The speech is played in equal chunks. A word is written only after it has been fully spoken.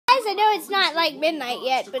guys, I know it's not like midnight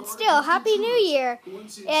yet, but still, Happy New Year.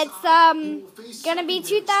 It's gonna be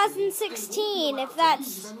 2016, if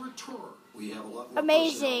that's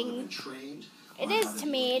amazing. It is to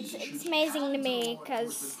me. It's amazing to me,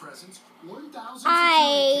 because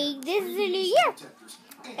this is a new year.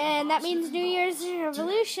 And that means New Year's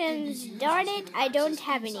resolutions. Darn it, I don't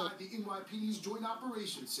have any.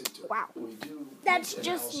 Wow. That's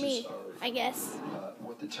just me, I guess.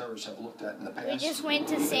 What the terrorists have looked at in the past. We just went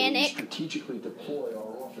to Sanic. Strategically deploy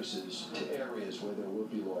our offices to areas where there will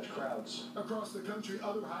be large crowds. Across the country,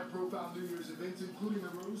 other high-profile New Year's events, including the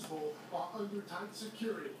Rose Bowl, are under tight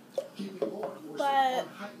security, keeping law enforcement on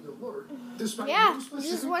heightened alert. Yeah,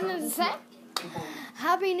 just wanted to say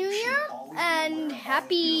Happy New Year and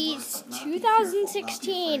Happy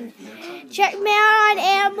 2016. Check me out on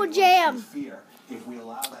Animal Jam.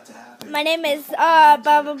 My name is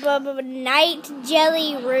Night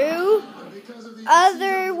Jelly Roo,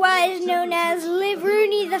 otherwise known as Liv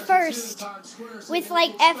Rooney the First, with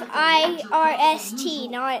like FIRST,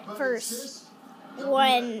 not first.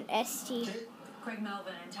 One ST. Craig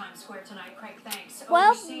Melvin in Times Square tonight. Craig, thanks.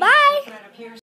 Well, bye.